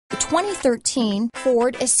2013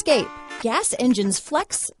 Ford Escape. Gas engines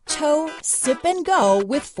flex, tow, sip, and go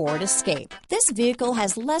with Ford Escape. This vehicle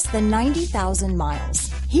has less than 90,000 miles.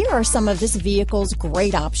 Here are some of this vehicle's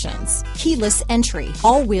great options: keyless entry,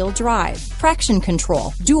 all-wheel drive, traction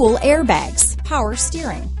control, dual airbags, power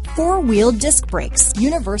steering, four-wheel disc brakes,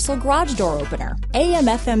 universal garage door opener,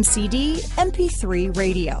 AM/FM CD, MP3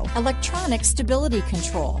 radio, electronic stability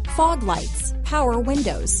control, fog lights, power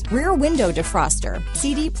windows, rear window defroster,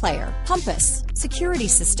 CD player, compass, security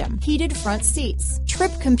system, heated front seats,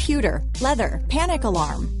 trip computer, leather, panic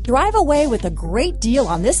alarm. Drive away with a great deal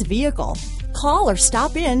on this vehicle. Call or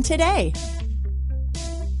stop in today.